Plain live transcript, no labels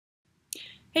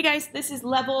Hey guys, this is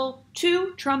level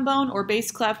 2 trombone or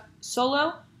bass clef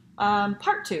solo,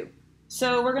 part 2.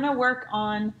 So we're going to work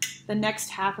on the next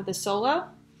half of the solo.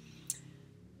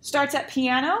 Starts at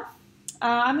piano.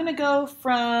 I'm going to go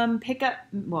from pickup,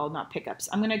 well not pickups,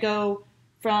 I'm going to go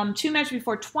from 2 measures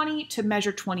before 20 to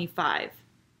measure 25.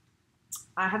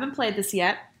 I haven't played this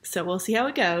yet, so we'll see how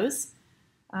it goes.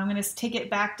 I'm going to take it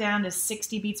back down to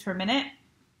 60 beats per minute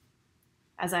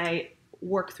as I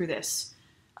work through this.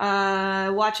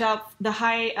 Watch out the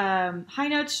high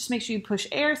notes. Just make sure you push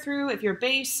air through. If you're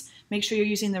bass, make sure you're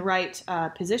using the right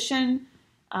position.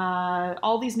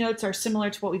 All these notes are similar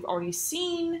to what we've already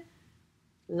seen.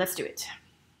 Let's do it.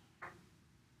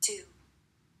 2,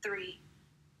 3.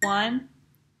 1,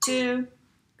 2,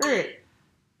 3.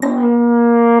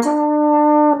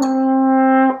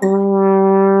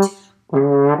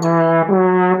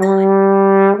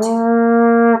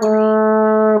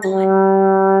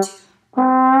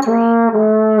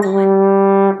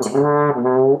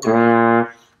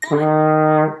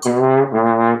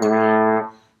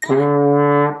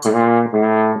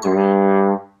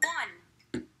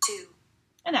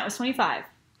 And that was 25.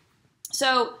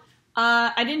 So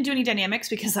I didn't do any dynamics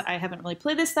because I haven't really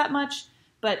played this that much,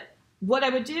 but what I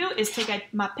would do is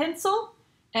take my pencil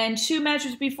and 2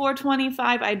 measures before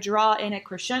 25, I draw in a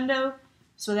crescendo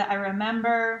so that I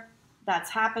remember that's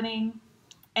happening.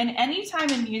 And anytime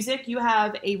in music you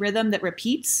have a rhythm that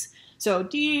repeats, so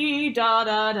dee da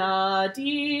da da,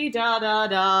 dee da da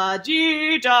da,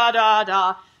 dee da da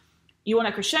da, you want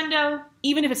a crescendo.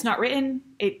 Even if it's not written,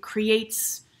 it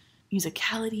creates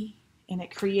musicality and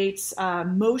it creates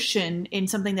motion in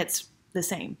something that's the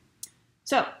same.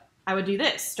 So I would do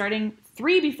this, starting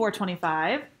 3 before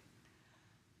 25.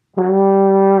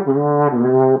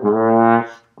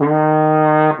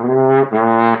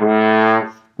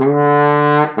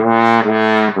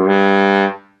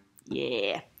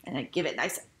 Yeah, and I give it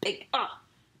nice and big.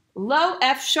 Low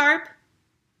F sharp.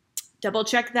 Double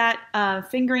check that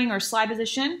fingering or slide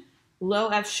position. Low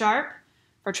F sharp.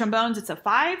 For trombones, it's a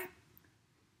 5.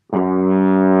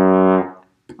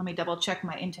 Let me double check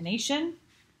my intonation.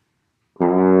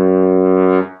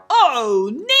 Oh,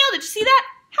 nailed it. Did you see that?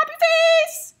 Happy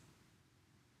face!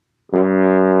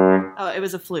 Oh, it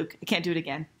was a fluke. I can't do it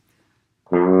again.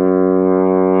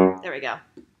 There we go.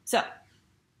 So,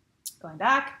 going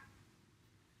back.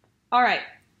 All right.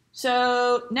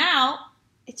 So now,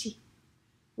 itchy.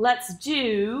 Let's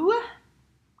do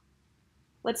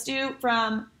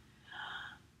from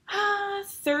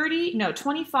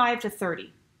 25 to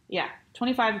 30. Yeah,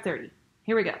 25 to 30.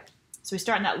 Here we go. So we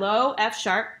start in that low F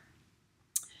sharp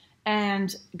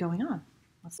and going on.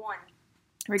 1.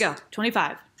 Here we go.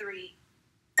 25. 3.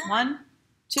 1,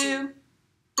 2,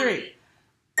 3.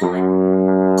 2.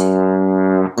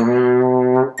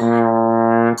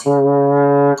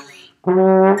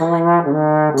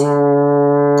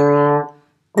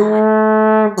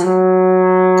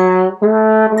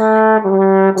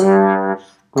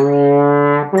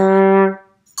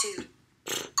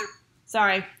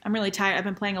 Sorry, I'm really tired. I've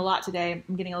been playing a lot today.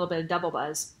 I'm getting a little bit of double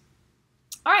buzz.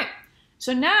 All right,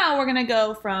 so now we're gonna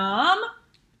go from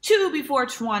 2 before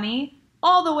 20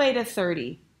 all the way to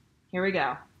 30. Here we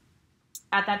go.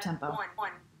 At that tempo.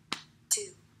 1,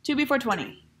 2. 2 before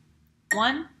 20.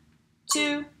 1,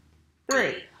 2,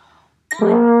 3. 2.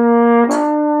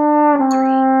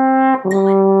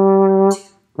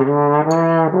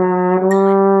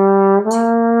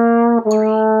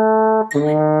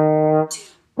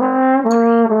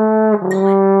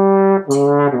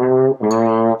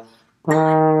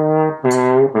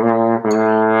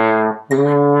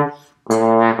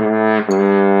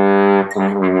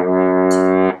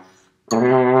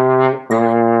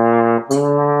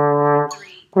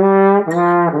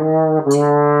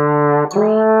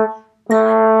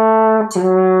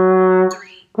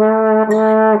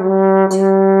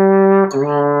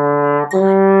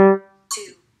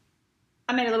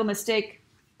 I made a little mistake,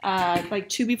 like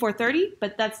 2 before 30,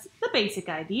 but that's the basic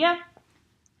idea.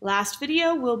 Last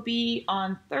video will be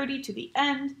on 30 to the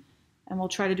end, and we'll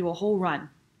try to do a whole run.